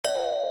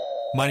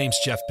My name's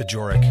Jeff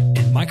Bajorek,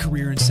 and my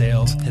career in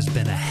sales has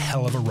been a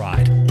hell of a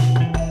ride.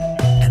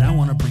 And I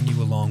want to bring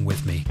you along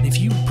with me. If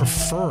you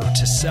prefer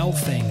to sell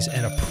things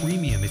at a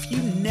premium, if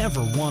you never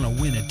want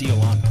to win a deal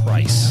on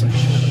price,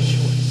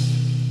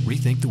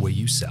 rethink the way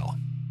you sell.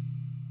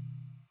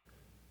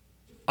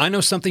 I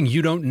know something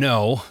you don't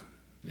know,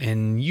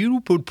 and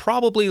you would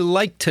probably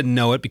like to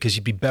know it because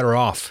you'd be better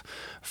off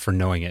for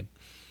knowing it.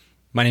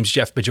 My name's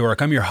Jeff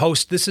Bajorek. I'm your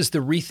host. This is the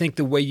Rethink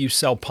the Way You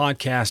Sell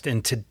podcast.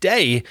 And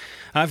today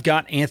I've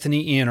got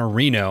Anthony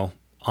Iannarino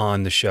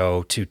on the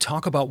show to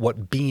talk about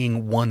what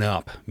being one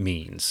up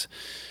means.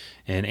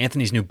 And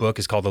Anthony's new book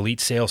is called Elite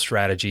Sales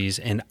Strategies.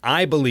 And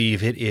I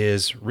believe it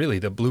is really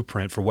the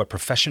blueprint for what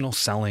professional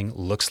selling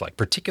looks like,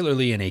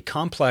 particularly in a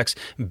complex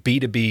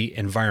B2B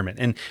environment.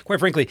 And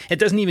quite frankly, it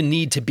doesn't even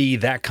need to be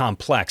that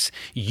complex.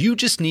 You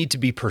just need to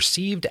be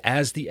perceived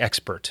as the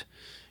expert.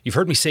 You've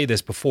heard me say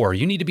this before.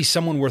 You need to be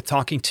someone worth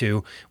talking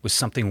to with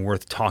something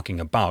worth talking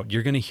about.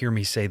 You're going to hear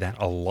me say that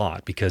a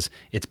lot because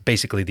it's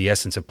basically the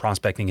essence of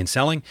prospecting and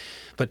selling.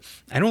 But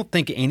I don't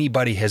think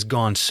anybody has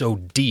gone so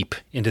deep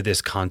into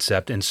this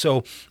concept and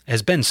so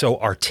has been so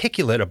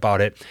articulate about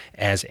it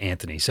as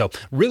Anthony. So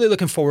really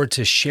looking forward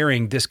to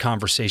sharing this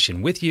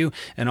conversation with you,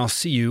 and I'll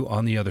see you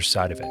on the other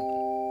side of it.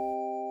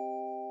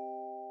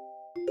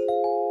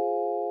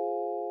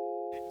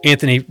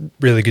 Anthony,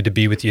 really good to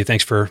be with you.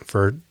 Thanks for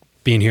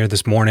being here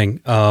this morning.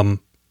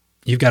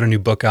 You've got a new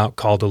book out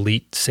called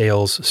Elite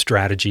Sales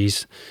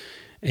Strategies.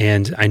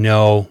 And I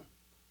know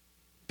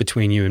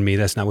between you and me,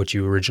 that's not what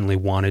you originally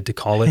wanted to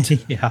call it.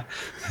 Yeah,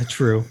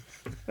 true.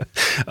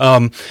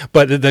 But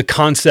the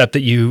concept that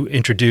you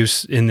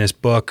introduce in this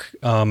book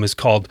is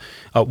called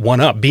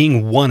one up,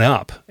 being one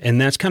up.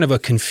 And that's kind of a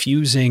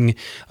confusing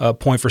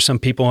point for some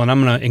people. And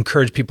I'm going to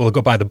encourage people to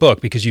go buy the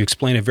book because you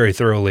explain it very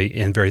thoroughly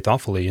and very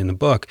thoughtfully in the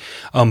book.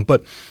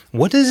 But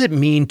what does it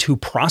mean to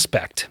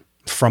prospect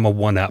from a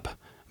one-up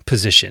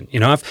position? You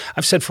know,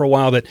 I've said for a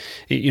while that,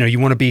 you know, you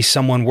want to be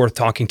someone worth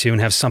talking to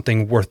and have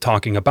something worth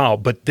talking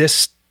about, but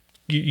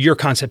your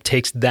concept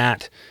takes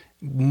that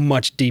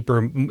much deeper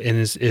and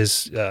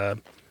is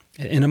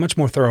in a much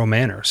more thorough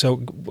manner.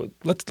 So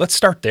let's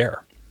start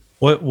there.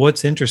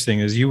 What's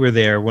interesting is you were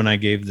there when I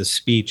gave the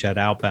speech at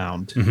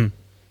Outbound,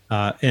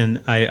 mm-hmm.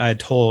 And I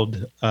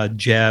told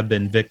Jeb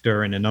and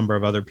Victor and a number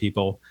of other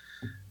people,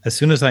 as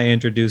soon as I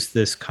introduced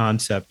this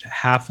concept,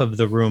 half of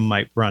the room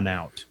might run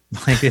out.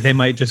 Like they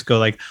might just go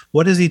like,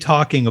 what is he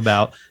talking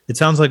about? It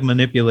sounds like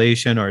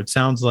manipulation, or it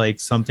sounds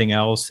like something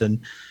else.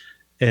 And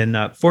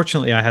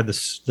fortunately, I had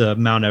the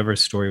Mount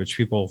Everest story, which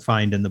people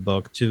find in the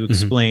book, to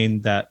explain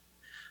mm-hmm. that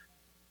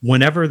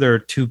whenever there are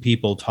two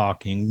people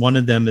talking, one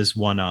of them is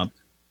one up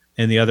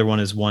and the other one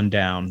is one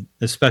down,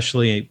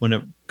 especially when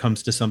it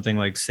comes to something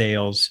like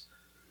sales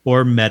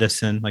or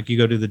medicine. Like you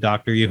go to the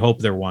doctor, you hope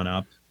they're one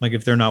up. Like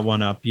if they're not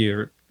one up,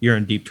 you're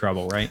in deep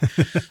trouble, right?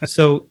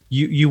 So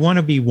you want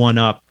to be one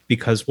up,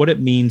 because what it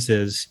means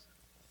is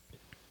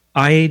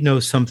I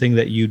know something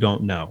that you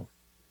don't know.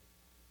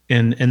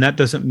 And that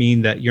doesn't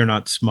mean that you're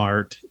not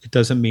smart. It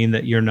doesn't mean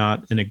that you're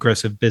not an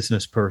aggressive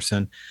business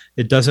person.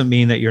 It doesn't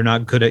mean that you're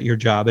not good at your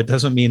job. It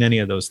doesn't mean any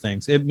of those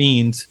things. It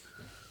means,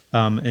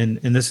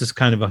 and this is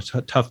kind of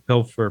a tough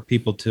pill for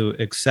people to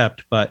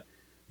accept, but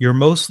you're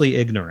mostly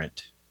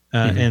ignorant.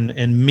 Mm-hmm.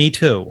 And me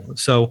too.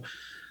 So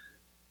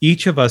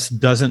each of us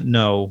doesn't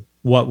know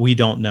what we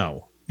don't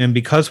know. And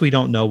because we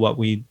don't know what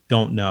we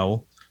don't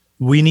know,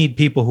 we need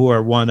people who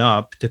are one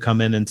up to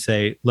come in and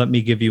say, let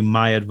me give you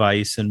my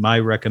advice and my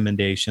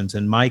recommendations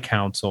and my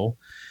counsel.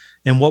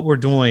 And what we're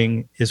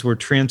doing is we're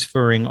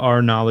transferring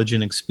our knowledge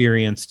and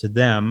experience to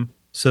them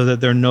so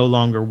that they're no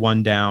longer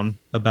one down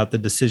about the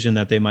decision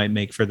that they might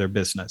make for their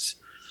business.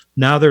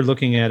 Now they're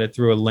looking at it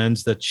through a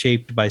lens that's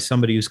shaped by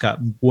somebody who's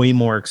got way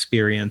more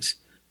experience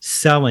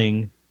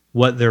selling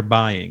what they're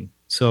buying.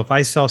 So if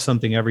I sell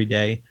something every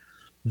day,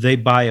 they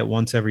buy it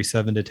once every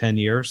 7 to 10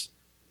 years.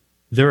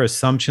 Their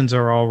assumptions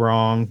are all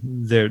wrong.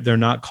 They're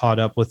not caught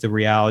up with the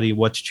reality,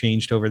 what's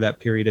changed over that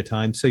period of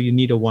time. So you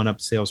need a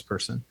one-up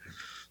salesperson.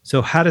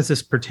 So how does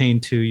this pertain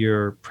to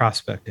your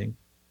prospecting?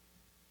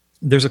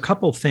 There's a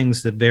couple of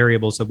things, that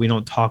variables that we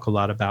don't talk a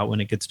lot about when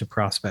it gets to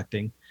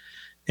prospecting.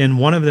 And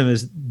one of them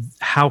is,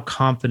 how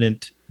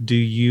confident do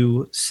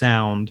you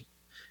sound?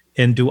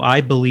 And do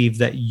I believe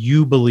that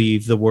you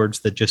believe the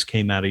words that just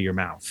came out of your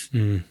mouth?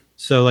 Mm.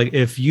 So like,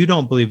 if you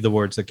don't believe the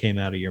words that came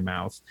out of your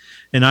mouth,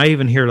 and I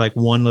even hear like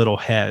one little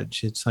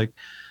hedge, it's like,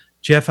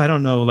 Jeff, I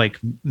don't know, like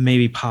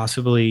maybe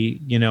possibly,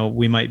 you know,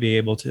 we might be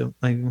able to,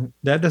 like,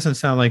 that doesn't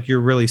sound like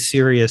you're really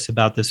serious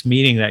about this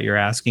meeting that you're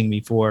asking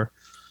me for.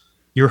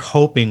 You're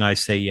hoping I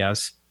say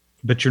yes,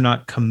 but you're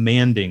not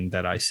commanding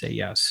that I say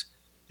yes.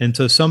 And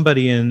so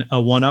somebody in a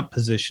one-up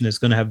position is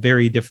going to have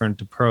very different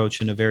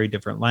approach and a very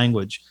different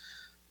language,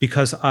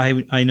 because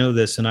I know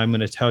this, and I'm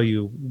going to tell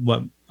you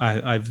what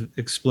I've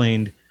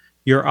explained.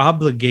 Your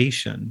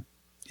obligation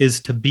is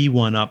to be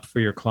one up for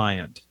your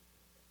client.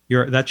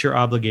 That's your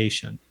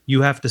obligation.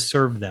 You have to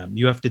serve them.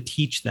 You have to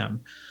teach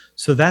them.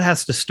 So that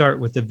has to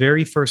start with the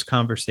very first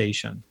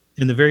conversation.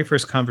 And the very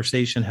first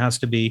conversation has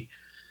to be,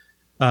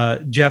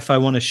 Jeff, I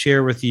want to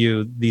share with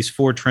you these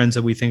 4 trends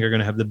that we think are going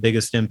to have the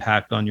biggest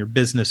impact on your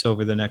business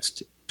over the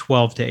next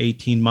 12 to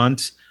 18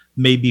 months,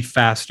 maybe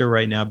faster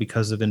right now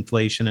because of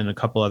inflation and a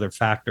couple other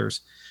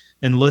factors.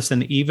 And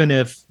listen, even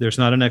if there's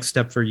not a next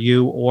step for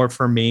you or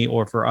for me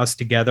or for us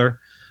together,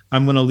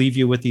 I'm going to leave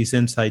you with these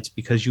insights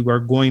because you are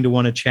going to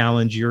want to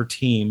challenge your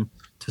team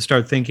to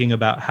start thinking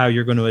about how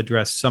you're going to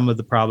address some of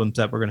the problems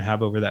that we're going to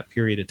have over that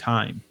period of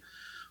time.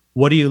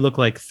 What do you look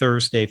like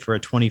Thursday for a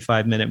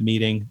 25-minute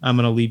meeting? I'm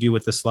going to leave you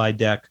with the slide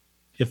deck.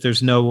 If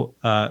there's no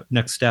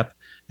next step,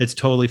 it's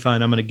totally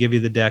fine. I'm going to give you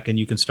the deck and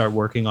you can start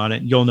working on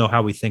it. You'll know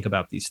how we think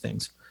about these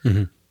things.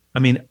 Mm-hmm. I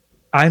mean,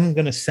 I'm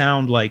going to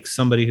sound like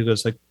somebody who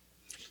goes like,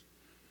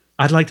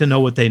 I'd like to know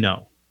what they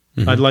know.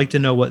 Mm-hmm. I'd like to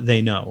know what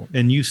they know.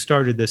 And you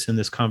started this in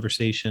this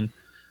conversation.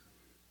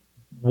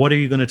 What are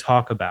you going to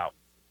talk about?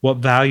 What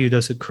value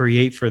does it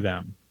create for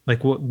them? Like,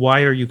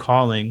 why are you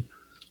calling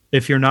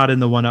if you're not in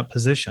the one-up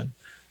position?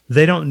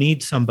 They don't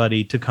need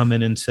somebody to come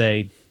in and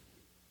say,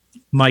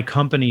 my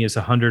company is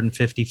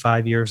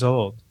 155 years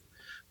old.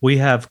 We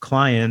have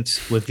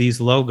clients with these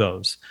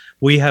logos.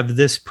 We have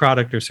this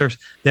product or service.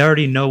 They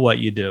already know what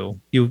you do.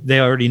 They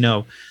already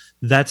know.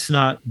 That's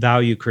not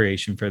value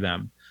creation for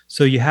them.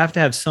 So you have to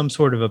have some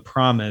sort of a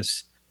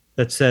promise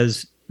that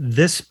says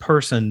this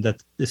person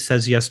that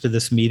says yes to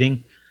this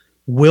meeting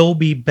will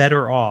be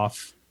better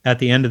off at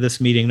the end of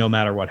this meeting, no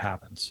matter what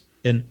happens.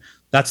 And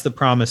that's the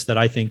promise that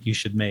I think you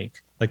should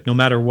make. Like, no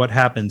matter what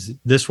happens,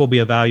 this will be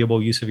a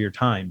valuable use of your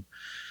time.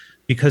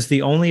 Because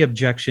the only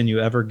objection you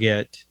ever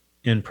get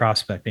in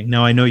prospecting,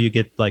 now I know you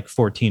get like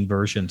 14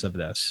 versions of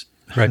this.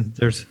 Right.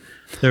 There's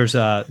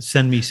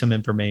send me some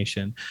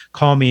information.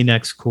 Call me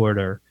next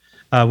quarter.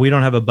 We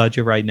don't have a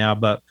budget right now,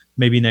 but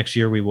maybe next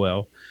year we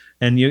will.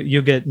 And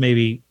you get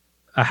maybe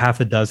a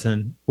half a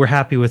dozen. We're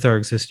happy with our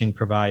existing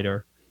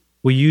provider.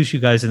 We used you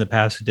guys in the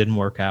past. It didn't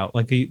work out.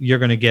 Like, you're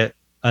going to get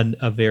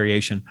a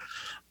variation.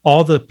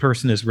 All the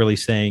person is really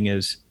saying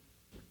is,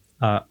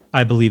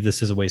 I believe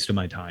this is a waste of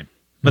my time.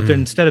 But then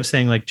instead of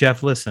saying like,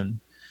 Jeff,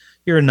 listen,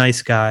 you're a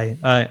nice guy.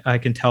 I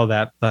can tell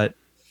that, but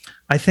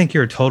I think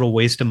you're a total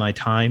waste of my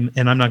time,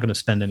 and I'm not going to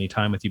spend any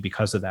time with you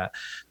because of that.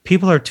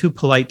 People are too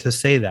polite to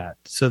say that.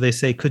 So they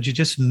say, could you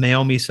just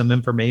mail me some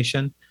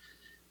information?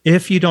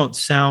 If you don't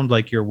sound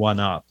like you're one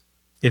up,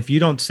 if you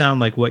don't sound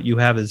like what you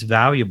have is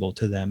valuable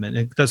to them, and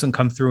it doesn't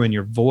come through in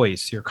your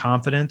voice, your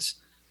confidence,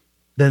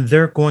 then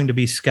they're going to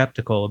be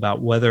skeptical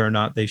about whether or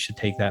not they should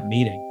take that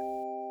meeting.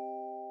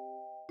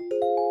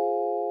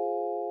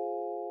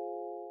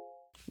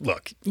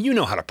 Look, you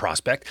know how to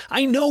prospect.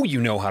 I know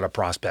you know how to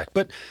prospect,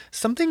 but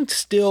something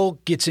still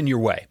gets in your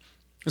way.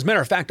 As a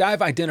matter of fact,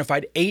 I've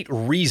identified 8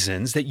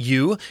 reasons that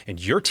you and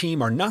your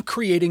team are not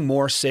creating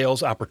more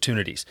sales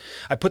opportunities.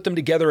 I put them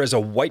together as a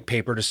white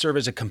paper to serve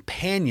as a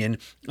companion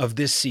of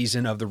this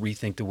season of the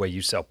Rethink the Way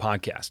You Sell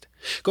podcast.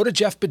 Go to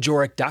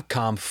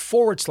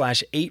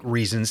jeffbajorek.com/8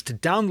 reasons to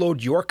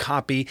download your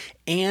copy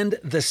and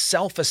the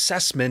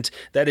self-assessment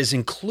that is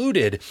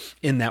included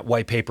in that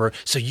white paper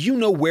so you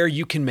know where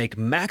you can make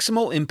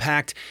maximal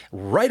impact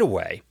right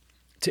away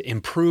to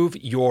improve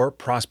your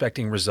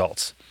prospecting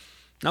results.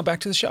 Now back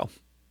to the show.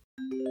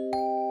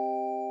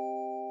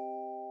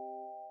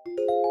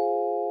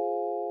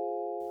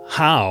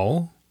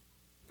 How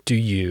do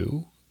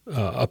you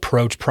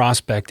approach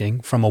prospecting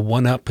from a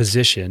one-up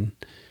position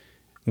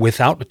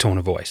without a tone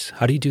of voice?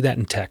 How do you do that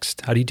in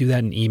text? How do you do that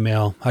in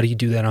email? How do you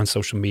do that on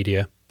social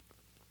media?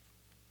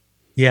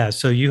 Yeah,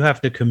 so you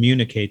have to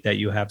communicate that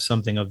you have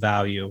something of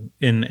value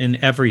in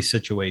every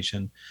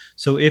situation.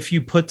 So if you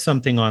put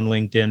something on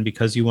LinkedIn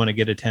because you want to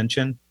get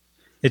attention,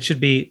 it should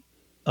be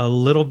a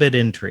little bit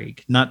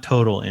intrigue, not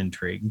total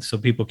intrigue, so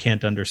people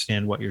can't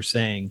understand what you're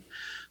saying.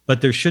 But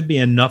there should be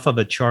enough of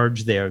a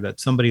charge there that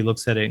somebody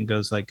looks at it and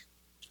goes like,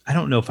 I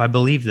don't know if I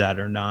believe that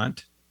or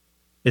not.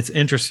 It's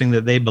interesting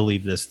that they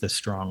believe this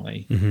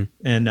strongly.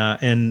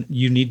 Mm-hmm. And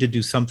you need to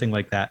do something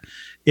like that.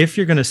 If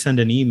you're going to send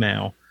an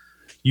email,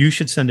 you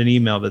should send an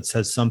email that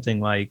says something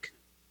like,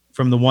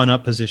 from the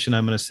one-up position,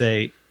 I'm going to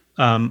say,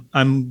 I'm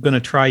going to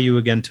try you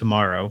again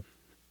tomorrow.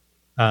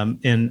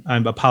 And I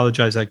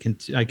apologize. I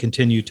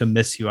continue to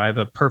miss you. I have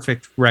a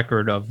perfect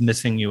record of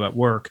missing you at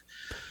work.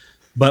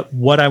 But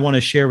what I want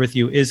to share with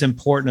you is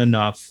important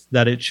enough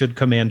that it should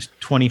command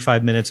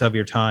 25 minutes of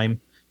your time.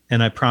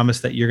 And I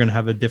promise that you're going to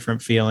have a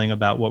different feeling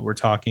about what we're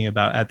talking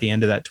about at the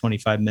end of that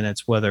 25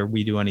 minutes, whether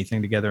we do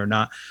anything together or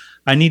not.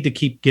 I need to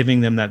keep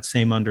giving them that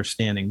same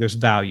understanding. There's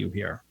value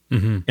here.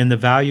 Mm-hmm. And the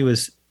value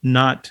is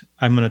not,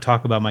 I'm going to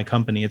talk about my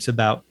company. It's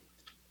about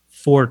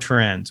 4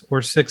 trends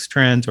or 6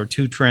 trends or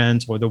 2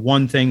 trends or the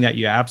one thing that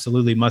you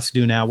absolutely must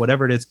do now,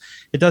 whatever it is.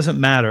 It doesn't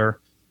matter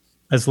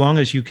as long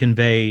as you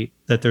convey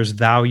that there's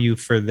value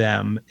for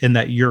them and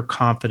that you're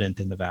confident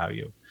in the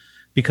value,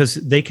 because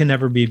they can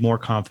never be more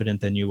confident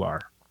than you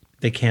are.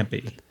 They can't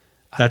be.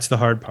 That's the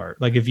hard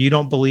part. Like, if you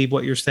don't believe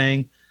what you're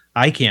saying,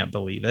 I can't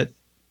believe it,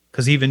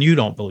 because even you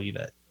don't believe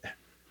it.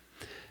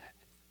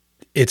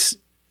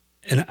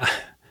 And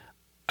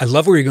I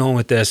love where you're going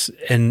with this.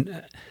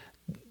 And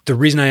The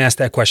reason I asked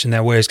that question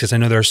that way is because I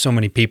know there are so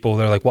many people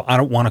that are like, well, I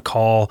don't want to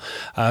call.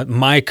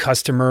 My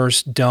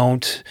customers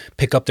don't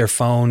pick up their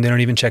phone. They don't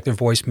even check their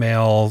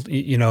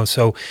voicemail,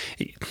 so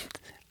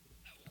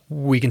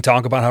we can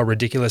talk about how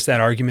ridiculous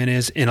that argument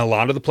is in a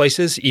lot of the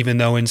places, even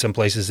though in some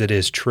places it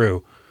is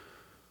true.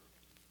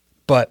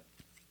 But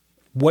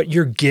what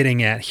you're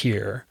getting at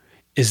here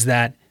is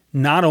that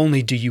not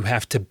only do you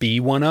have to be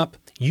one up,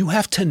 you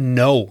have to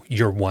know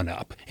you're one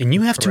up, and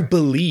you have to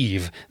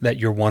believe that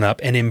you're one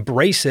up and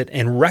embrace it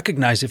and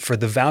recognize it for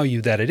the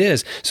value that it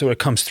is. So it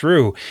comes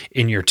through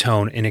in your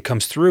tone, and it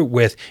comes through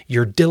with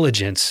your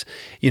diligence.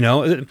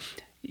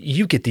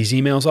 You get these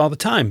emails all the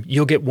time.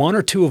 You'll get one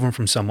or two of them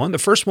from someone. The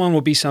first one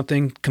will be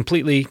something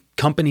completely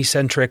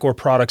company-centric or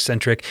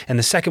product-centric. And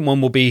the second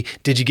one will be,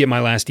 did you get my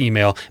last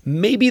email?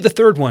 Maybe the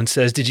third one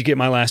says, did you get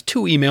my last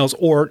 2 emails?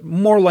 Or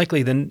more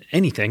likely than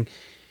anything,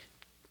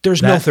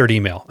 there's no third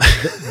email.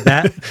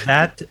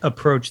 that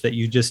approach that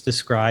you just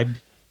described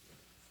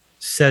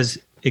says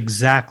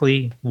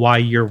exactly why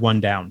you're one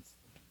down.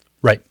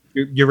 Right.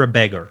 You're a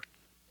beggar.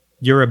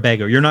 You're a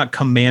beggar. You're not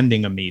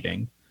commanding a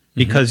meeting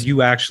because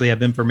you actually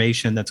have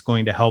information that's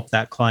going to help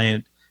that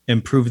client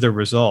improve their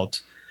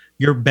results.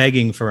 You're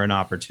begging for an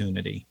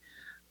opportunity.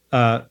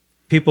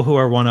 People who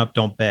are one up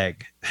don't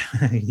beg.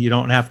 You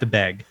don't have to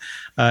beg.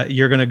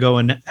 You're going to go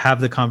and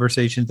have the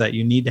conversations that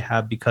you need to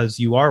have because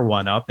you are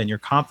one up and you're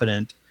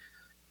confident.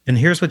 And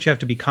here's what you have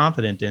to be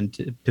confident in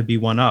to be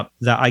one up,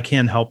 that I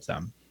can help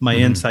them. My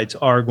insights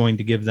are going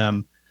to give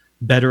them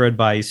better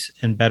advice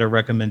and better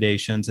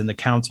recommendations and the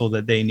counsel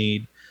that they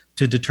need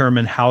to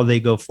determine how they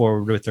go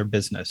forward with their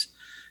business.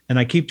 And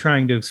I keep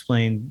trying to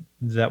explain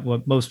that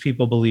what most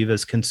people believe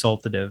is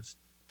consultative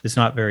is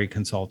not very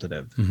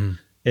consultative.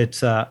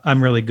 It's,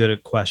 I'm really good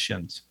at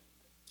questions.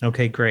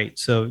 Okay, great.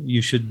 So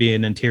you should be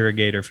an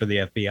interrogator for the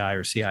FBI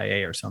or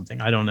CIA or something.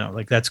 I don't know.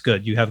 Like, that's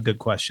good. You have good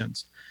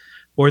questions.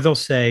 Or they'll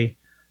say,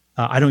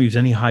 I don't use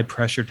any high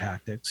pressure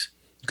tactics.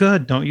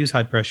 Good. Don't use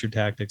high pressure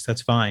tactics.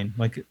 That's fine.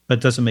 But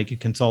it doesn't make you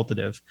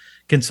consultative.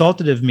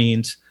 Consultative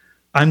means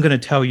I'm going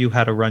to tell you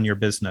how to run your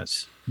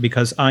business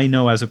because I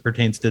know as it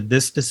pertains to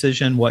this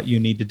decision, what you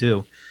need to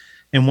do.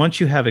 And once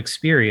you have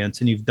experience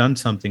and you've done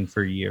something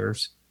for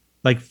years,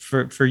 like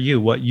for you,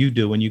 what you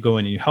do when you go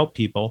in and you help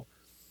people,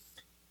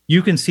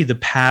 you can see the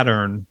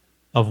pattern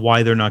of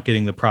why they're not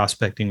getting the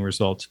prospecting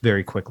results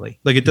very quickly.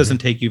 Like, it doesn't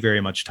take you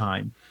very much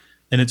time.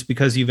 And it's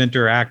because you've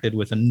interacted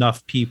with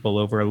enough people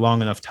over a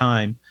long enough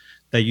time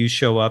that you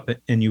show up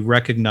and you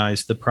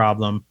recognize the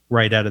problem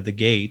right out of the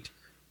gate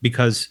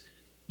because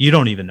you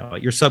don't even know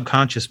it. Your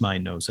subconscious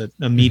mind knows it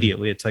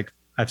immediately. It's like,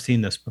 I've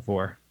seen this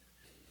before.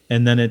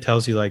 And then it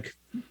tells you, like,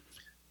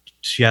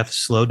 Jeff,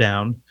 slow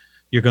down.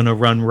 You're going to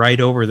run right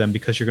over them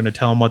because you're going to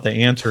tell them what the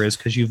answer is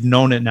because you've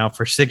known it now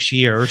for 6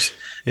 years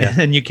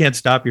and you can't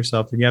stop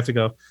yourself. And you have to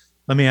go,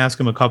 let me ask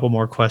them a couple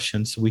more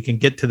questions so we can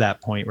get to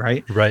that point,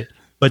 right? Right.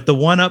 But the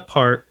one-up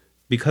part,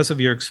 because of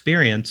your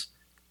experience,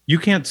 you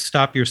can't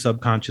stop your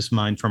subconscious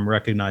mind from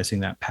recognizing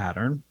that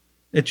pattern.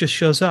 It just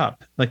shows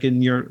up. Like,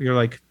 and you're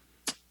like,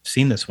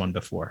 seen this one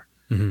before,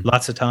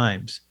 lots of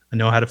times. I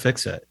know how to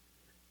fix it.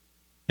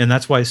 And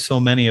that's why so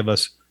many of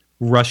us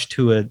rush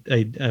to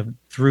a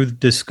through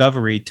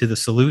discovery to the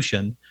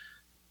solution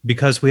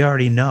because we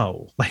already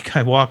know. Like,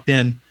 I walked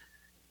in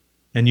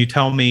and you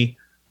tell me,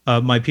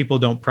 my people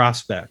don't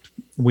prospect.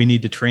 We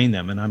need to train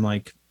them. And I'm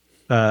like,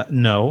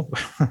 no,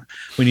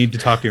 we need to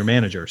talk to your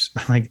managers.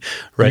 Like,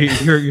 right.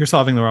 You're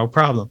solving the wrong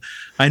problem.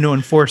 I know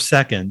in 4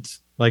 seconds,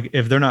 like,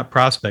 if they're not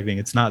prospecting,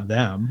 it's not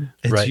them,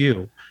 it's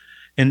you.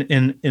 And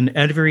in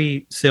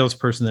every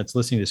salesperson that's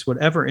listening to this,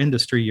 whatever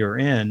industry you're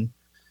in,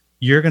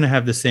 you're going to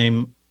have the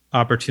same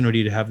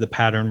opportunity to have the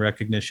pattern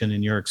recognition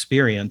in your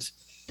experience.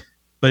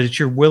 But it's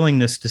your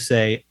willingness to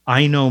say,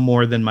 I know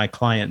more than my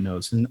client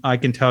knows. And I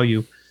can tell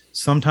you,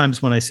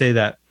 sometimes when I say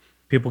that,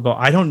 people go,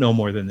 I don't know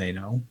more than they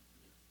know.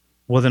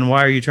 Well, then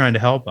why are you trying to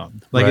help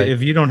them? Like,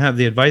 if you don't have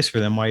the advice for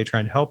them, why are you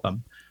trying to help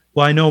them?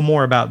 Well, I know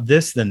more about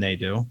this than they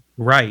do.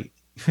 Right.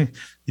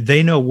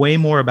 They know way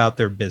more about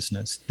their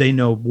business. They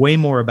know way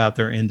more about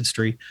their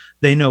industry.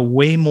 They know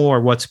way more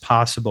what's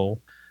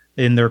possible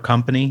in their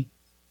company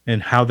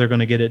and how they're going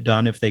to get it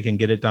done if they can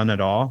get it done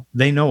at all.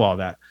 They know all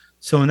that.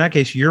 So in that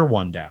case, you're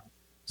one down.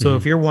 So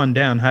if you're one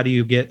down, how do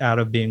you get out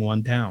of being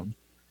one down?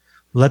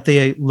 Let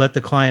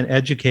the client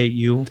educate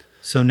you.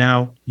 So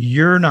now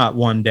you're not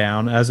one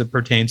down as it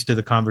pertains to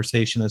the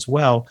conversation as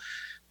well,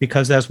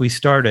 because as we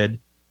started,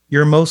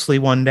 you're mostly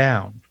one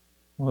down.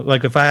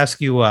 Like, if I ask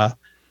you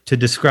to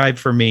describe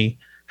for me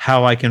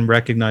how I can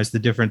recognize the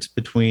difference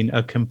between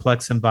a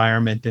complex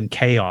environment and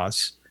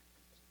chaos,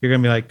 you're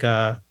going to be like,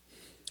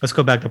 let's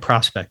go back to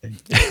prospecting.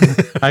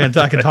 I can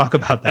talk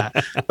about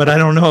that, but I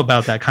don't know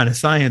about that kind of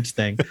science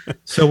thing.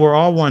 So we're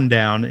all one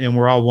down and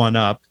we're all one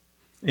up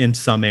in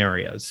some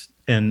areas.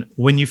 And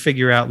when you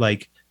figure out,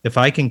 like, if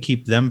I can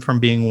keep them from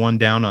being one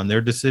down on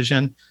their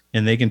decision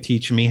and they can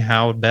teach me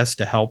how best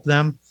to help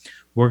them,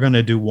 we're going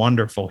to do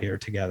wonderful here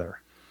together.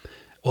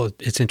 Well,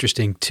 it's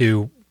interesting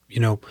too.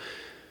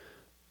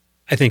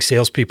 I think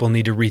salespeople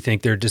need to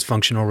rethink their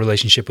dysfunctional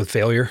relationship with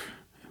failure.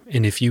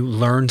 And if you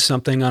learn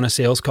something on a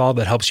sales call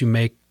that helps you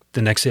make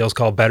the next sales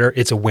call better,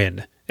 it's a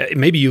win.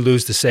 Maybe you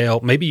lose the sale.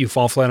 Maybe you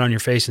fall flat on your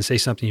face and say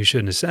something you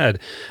shouldn't have said.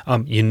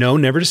 You know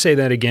never to say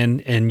that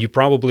again, and you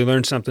probably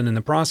learned something in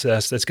the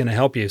process that's going to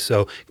help you.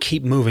 So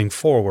keep moving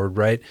forward,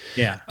 right?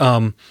 Yeah.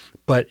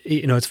 But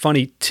it's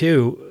funny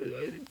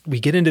too. We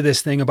get into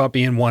this thing about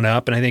being one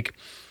up, and I think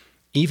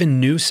even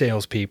new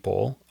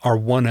salespeople are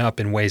one up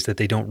in ways that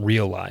they don't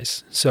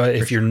realize. So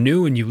if you're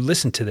new and you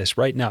listen to this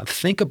right now,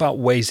 think about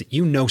ways that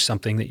you know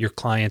something that your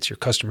clients, your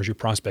customers, your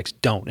prospects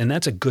don't. And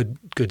that's a good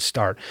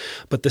start.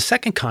 But the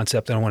second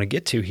concept that I want to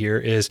get to here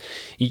is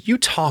you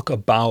talk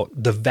about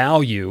the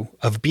value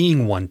of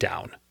being one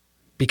down.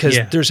 Because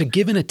there's a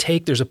give and a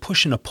take, there's a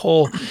push and a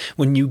pull.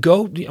 When you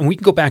go, and we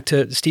can go back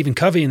to Stephen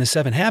Covey and the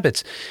 7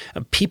 Habits,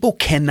 people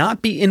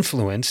cannot be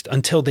influenced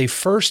until they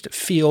first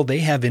feel they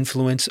have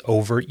influence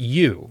over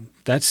you.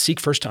 That's seek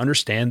first to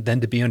understand,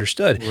 then to be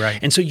understood. Right.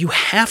 And so you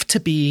have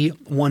to be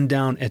one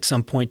down at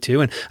some point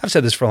too. And I've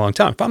said this for a long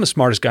time. If I'm the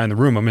smartest guy in the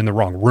room, I'm in the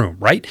wrong room,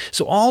 right?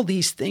 So all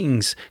these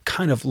things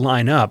kind of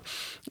line up.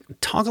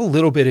 Talk a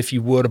little bit, if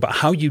you would, about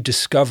how you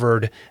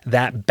discovered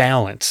that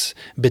balance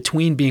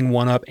between being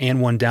one up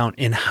and one down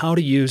and how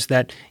to use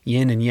that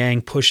yin and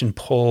yang, push and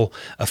pull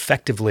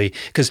effectively.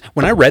 Because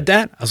when I read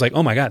that, I was like,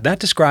 oh my God, that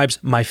describes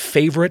my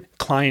favorite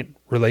client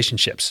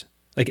relationships.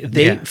 Like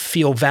they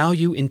feel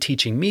value in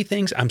teaching me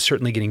things. I'm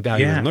certainly getting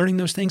value in learning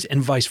those things,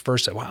 and vice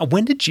versa. Wow.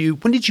 When did you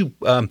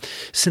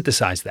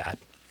synthesize that?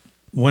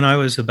 When I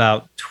was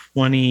about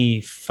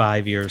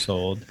 25 years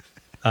old,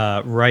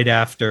 right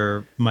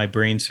after my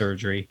brain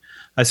surgery,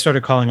 I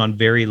started calling on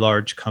very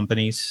large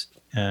companies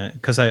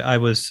because I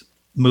was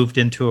moved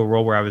into a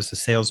role where I was a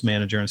sales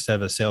manager instead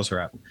of a sales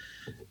rep.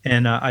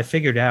 And I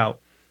figured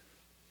out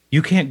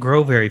you can't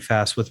grow very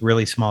fast with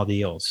really small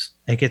deals.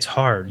 It gets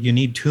hard. You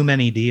need too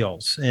many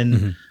deals.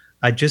 And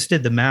I just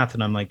did the math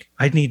and I'm like,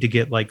 I need to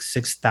get like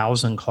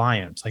 6,000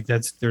 clients. Like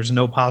there's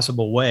no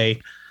possible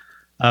way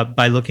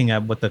by looking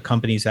at what the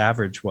company's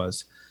average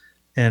was.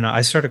 And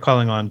I started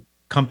calling on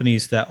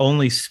companies that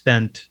only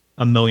spent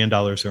 $1 million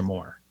or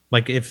more.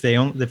 Like if they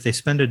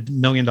spend $1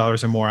 million or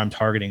more, I'm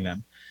targeting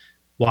them.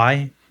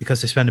 Why?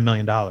 Because they spend $1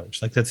 million.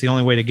 Like that's the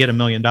only way to get $1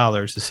 million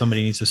is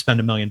somebody needs to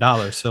spend $1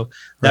 million. So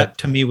that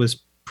to me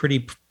was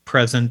pretty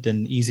present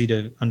and easy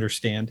to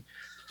understand.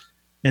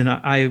 And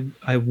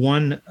I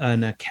won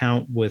an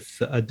account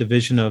with a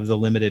division of the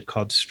Limited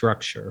called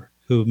Structure,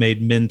 who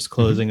made men's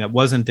clothing that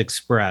wasn't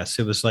express.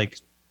 It was like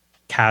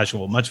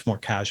casual, much more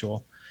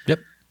casual. Yep.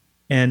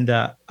 And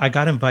I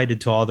got invited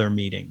to all their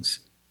meetings.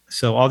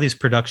 So all these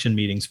production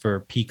meetings for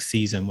peak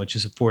season, which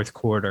is a fourth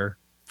quarter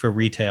for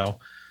retail.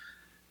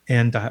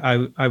 And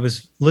I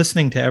was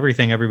listening to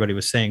everything everybody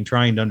was saying,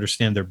 trying to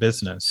understand their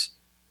business.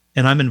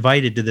 And I'm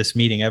invited to this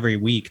meeting every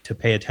week to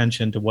pay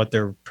attention to what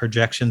their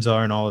projections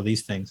are and all of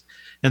these things.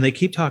 And they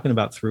keep talking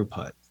about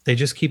throughput. They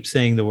just keep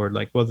saying the word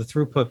like, well, the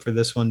throughput for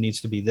this one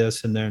needs to be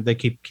this. And they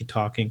keep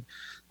talking.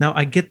 Now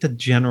I get the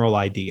general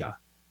idea.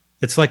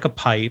 It's like a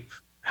pipe.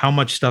 How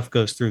much stuff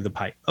goes through the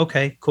pipe?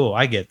 Okay, cool.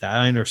 I get that.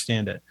 I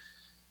understand it.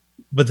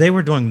 But they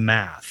were doing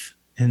math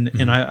and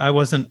I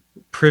wasn't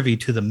privy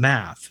to the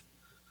math.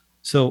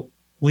 So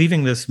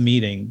leaving this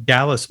meeting,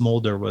 Dallas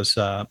Mulder was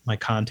my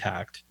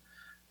contact.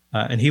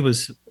 And he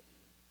was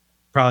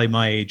probably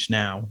my age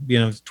now,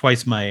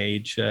 twice my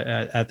age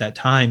at that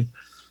time.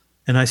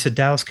 And I said,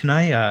 Dallas, can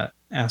I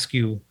ask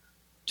you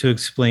to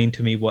explain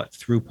to me what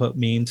throughput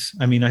means?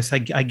 I mean, I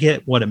said, I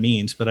get what it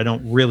means, but I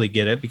don't really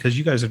get it because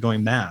you guys are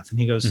doing math. And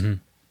he goes,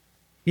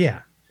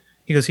 yeah.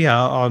 He goes,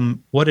 yeah,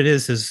 what it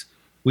is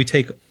we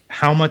take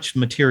how much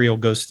material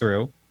goes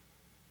through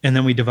and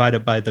then we divide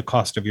it by the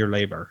cost of your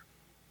labor.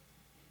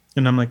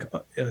 And I'm like,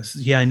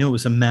 yeah, I knew it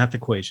was a math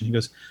equation. He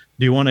goes,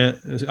 do you want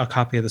a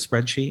copy of the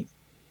spreadsheet?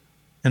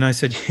 And I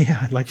said, yeah,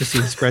 I'd like to see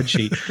the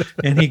spreadsheet.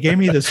 And he gave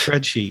me the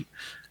spreadsheet.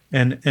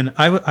 And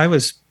I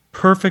was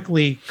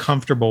perfectly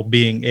comfortable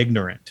being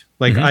ignorant.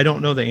 Like, I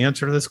don't know the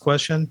answer to this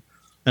question,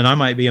 and I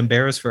might be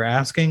embarrassed for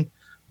asking,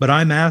 but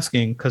I'm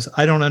asking because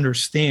I don't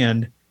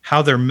understand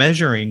how they're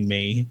measuring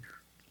me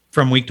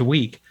from week to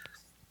week.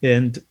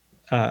 And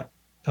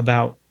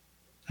about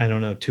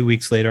 2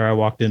 weeks later, I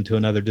walked into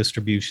another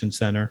distribution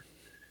center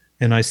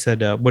and I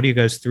said, what do you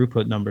guys'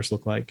 throughput numbers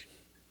look like?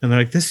 And they're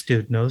like, this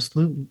dude knows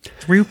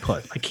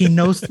throughput. Like he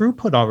knows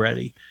throughput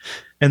already.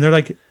 And they're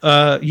like,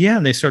 yeah.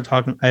 And they start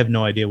talking. I have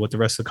no idea what the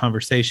rest of the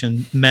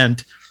conversation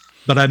meant,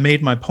 but I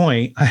made my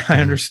point. I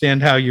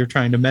understand how you're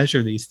trying to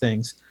measure these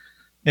things.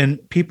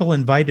 And people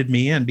invited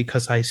me in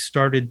because I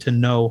started to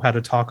know how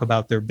to talk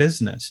about their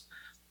business.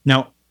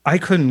 Now, I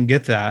couldn't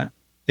get that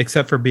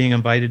except for being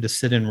invited to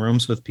sit in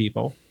rooms with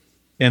people.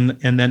 And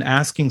then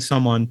asking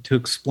someone to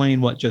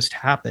explain what just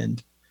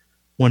happened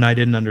when I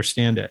didn't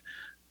understand it.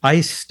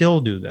 I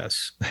still do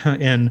this.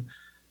 And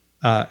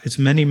it's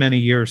many, many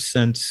years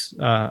since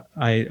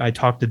I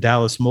talked to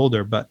Dallas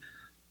Mulder, but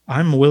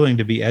I'm willing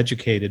to be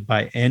educated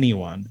by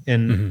anyone.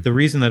 And the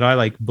reason that I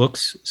like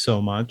books so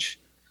much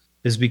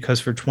is because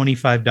for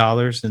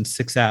 $25 and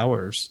 6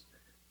 hours,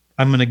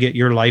 I'm going to get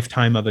your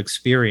lifetime of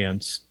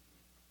experience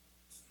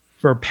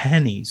for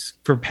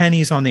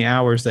pennies on the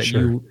hours that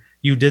Sure.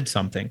 you did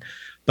something.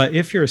 But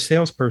if you're a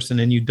salesperson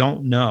and you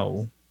don't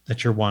know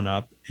that you're one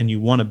up and you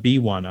want to be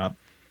one up,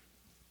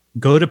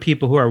 go to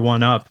people who are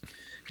one up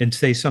and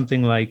say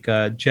something like,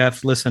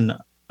 Jeff, listen,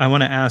 I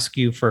want to ask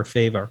you for a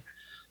favor.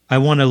 I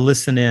want to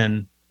listen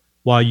in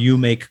while you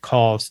make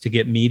calls to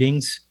get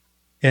meetings.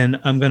 And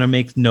I'm going to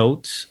make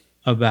notes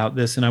about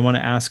this. And I want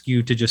to ask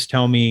you to just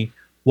tell me,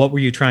 what were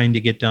you trying to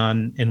get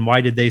done? And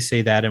why did they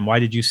say that? And why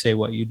did you say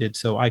what you did?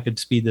 So I could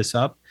speed this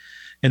up.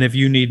 And if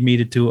you need me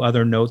to do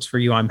other notes for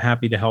you, I'm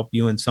happy to help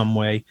you in some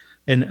way.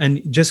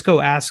 And just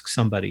go ask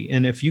somebody.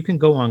 And if you can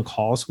go on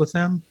calls with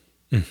them,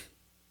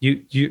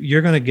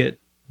 you're going to get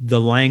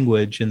the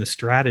language and the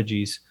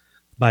strategies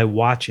by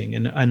watching.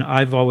 And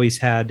I've always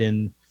had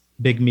in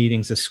big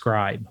meetings a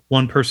scribe,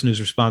 one person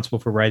who's responsible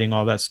for writing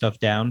all that stuff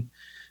down,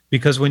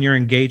 because when you're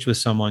engaged with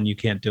someone, you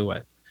can't do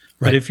it.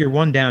 Right. But if you're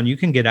one down, you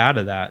can get out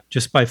of that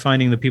just by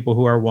finding the people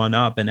who are one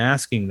up and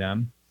asking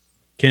them,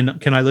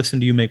 can I listen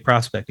to you make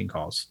prospecting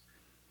calls?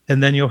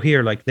 And then you'll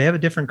hear, like, they have a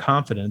different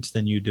confidence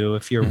than you do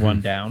if you're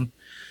one down.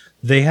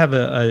 They have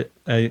a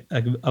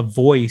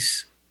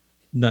voice,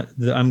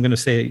 I'm going to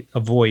say a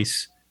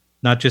voice,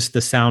 not just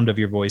the sound of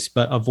your voice,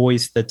 but a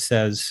voice that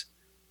says,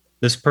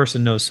 this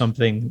person knows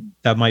something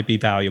that might be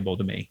valuable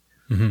to me.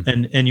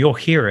 And you'll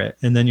hear it,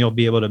 and then you'll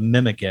be able to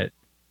mimic it.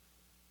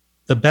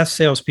 The best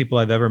salespeople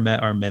I've ever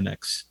met are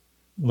mimics.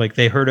 Like,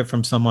 they heard it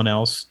from someone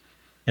else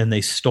and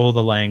they stole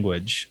the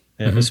language,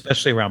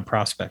 especially around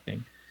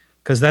prospecting,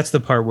 because that's the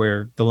part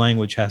where the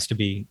language has to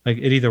be like,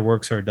 it either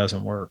works or it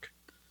doesn't work.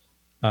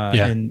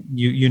 And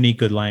you need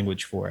good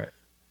language for it.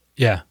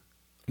 Yeah.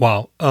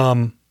 Wow.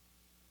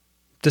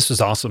 This was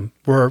awesome.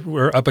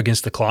 We're up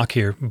against the clock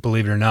here,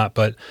 believe it or not,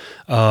 but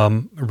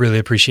really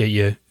appreciate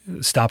you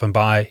stopping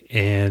by.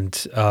 And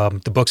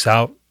the book's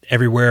out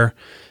everywhere.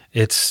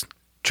 It's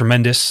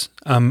tremendous.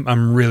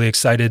 I'm really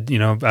excited. You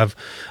know,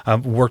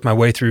 I've worked my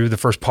way through the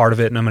first part of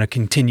it, and I'm going to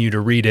continue to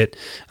read it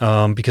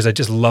because I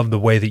just love the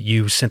way that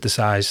you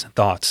synthesize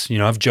thoughts. You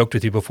know, I've joked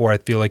with you before. I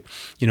feel like,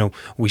 you know,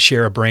 we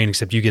share a brain,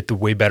 except you get the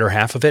way better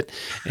half of it,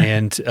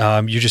 and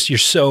you're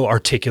so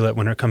articulate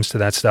when it comes to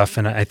that stuff.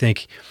 And I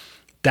think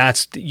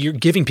you're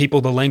giving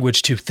people the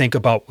language to think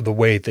about the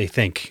way they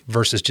think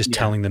versus just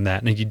telling them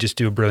that. And you just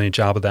do a brilliant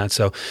job of that.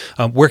 So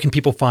where can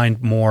people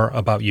find more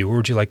about you? Where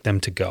would you like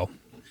them to go?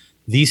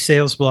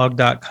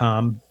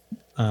 thesalesblog.com.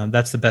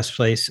 That's the best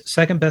place.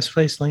 Second best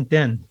place,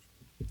 LinkedIn.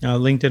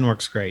 LinkedIn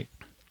works great.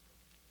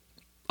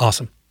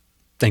 Awesome.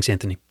 Thanks,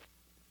 Anthony.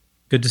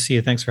 Good to see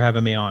you. Thanks for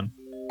having me on.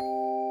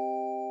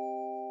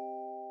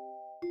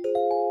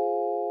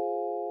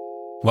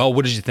 Well,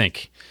 what did you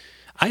think?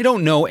 I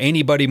don't know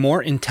anybody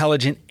more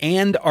intelligent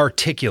and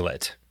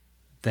articulate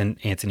than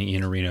Anthony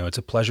Iannarino. It's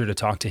a pleasure to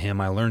talk to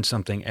him. I learned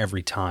something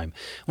every time.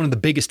 One of the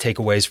biggest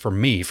takeaways for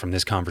me from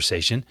this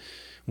conversation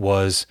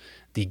was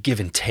the give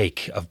and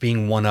take of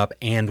being one up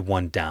and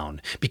one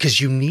down, because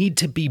you need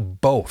to be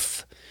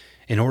both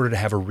in order to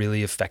have a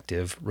really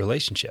effective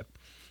relationship.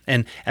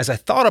 And as I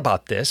thought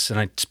about this, and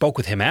I spoke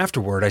with him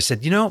afterward, I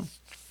said, you know,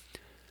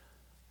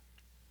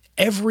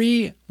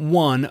 every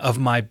one of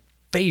my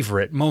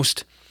favorite,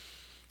 most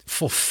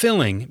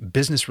fulfilling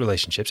business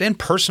relationships and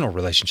personal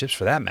relationships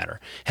for that matter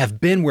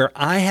have been where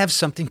I have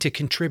something to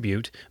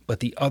contribute, but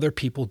the other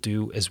people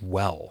do as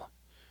well.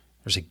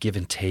 There's a give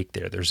and take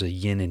there. There's a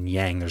yin and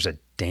yang. There's a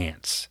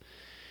dance.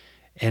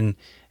 And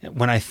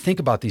when I think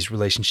about these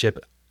relationships,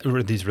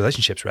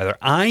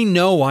 I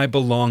know I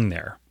belong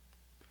there.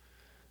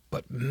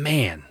 But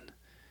man,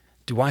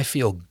 do I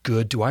feel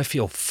good? Do I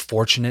feel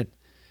fortunate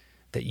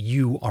that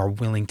you are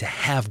willing to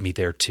have me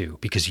there too,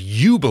 because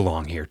you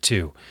belong here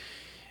too.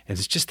 And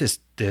it's just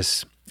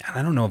this,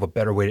 I don't know of a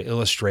better way to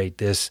illustrate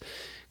this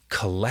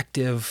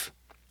collective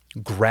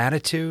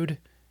gratitude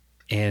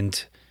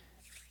and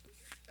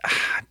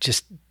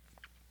just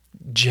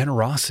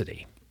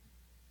generosity.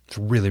 It's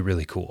really,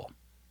 really cool.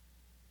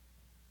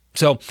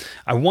 So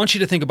I want you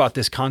to think about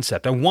this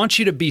concept. I want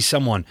you to be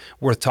someone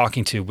worth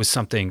talking to with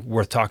something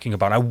worth talking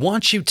about. I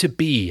want you to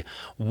be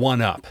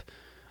one up.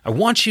 I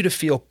want you to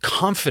feel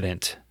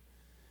confident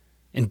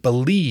and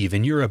believe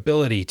in your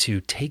ability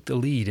to take the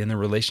lead in the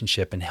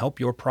relationship and help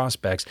your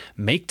prospects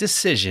make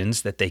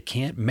decisions that they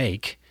can't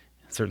make,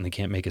 certainly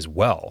can't make as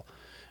well,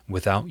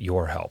 without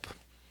your help.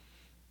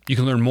 You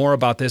can learn more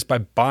about this by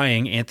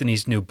buying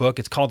Anthony's new book.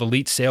 It's called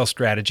Elite Sales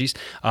Strategies.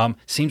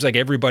 Seems like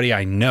everybody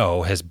I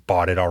know has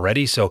bought it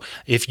already. So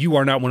if you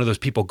are not one of those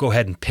people, go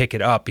ahead and pick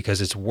it up because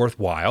it's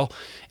worthwhile.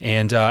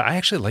 And I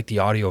actually like the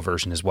audio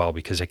version as well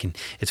because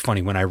it's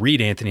funny, when I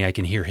read Anthony, I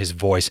can hear his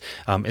voice.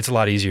 It's a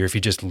lot easier if you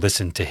just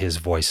listen to his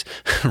voice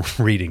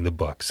reading the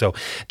book. So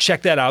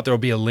check that out. There will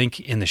be a link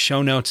in the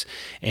show notes.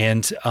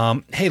 And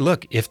hey,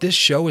 look, if this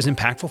show is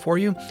impactful for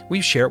you, will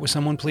you share it with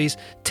someone, please?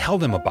 Tell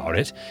them about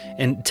it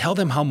and tell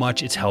them how how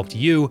much it's helped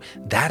you.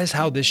 That is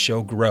how this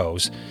show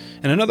grows.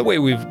 And another way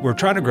we're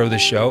trying to grow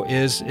this show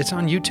is it's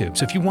on YouTube.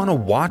 So if you want to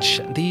watch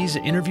these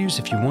interviews,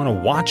 if you want to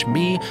watch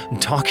me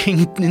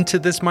talking into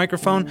this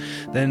microphone,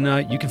 then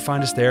you can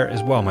find us there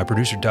as well. My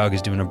producer, Doug,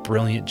 is doing a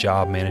brilliant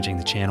job managing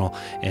the channel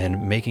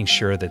and making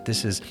sure that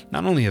this is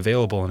not only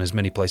available in as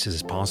many places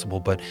as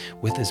possible, but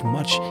with as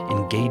much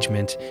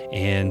engagement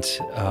and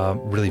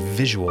really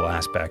visual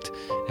aspect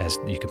as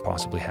you can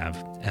possibly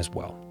have as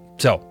well.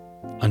 So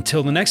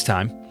until the next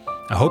time,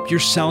 I hope you're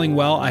selling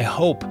well. I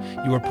hope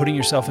you are putting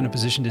yourself in a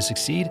position to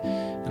succeed,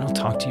 and I'll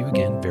talk to you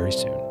again very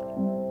soon.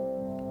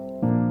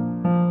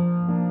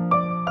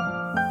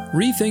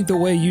 Rethink the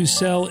Way You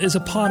Sell is a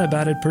Pod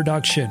About It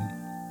production.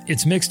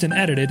 It's mixed and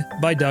edited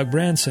by Doug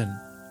Branson,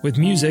 with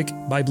music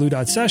by Blue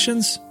Dot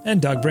Sessions and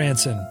Doug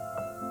Branson.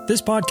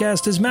 This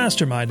podcast is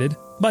masterminded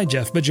by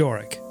Jeff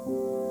Bajorek.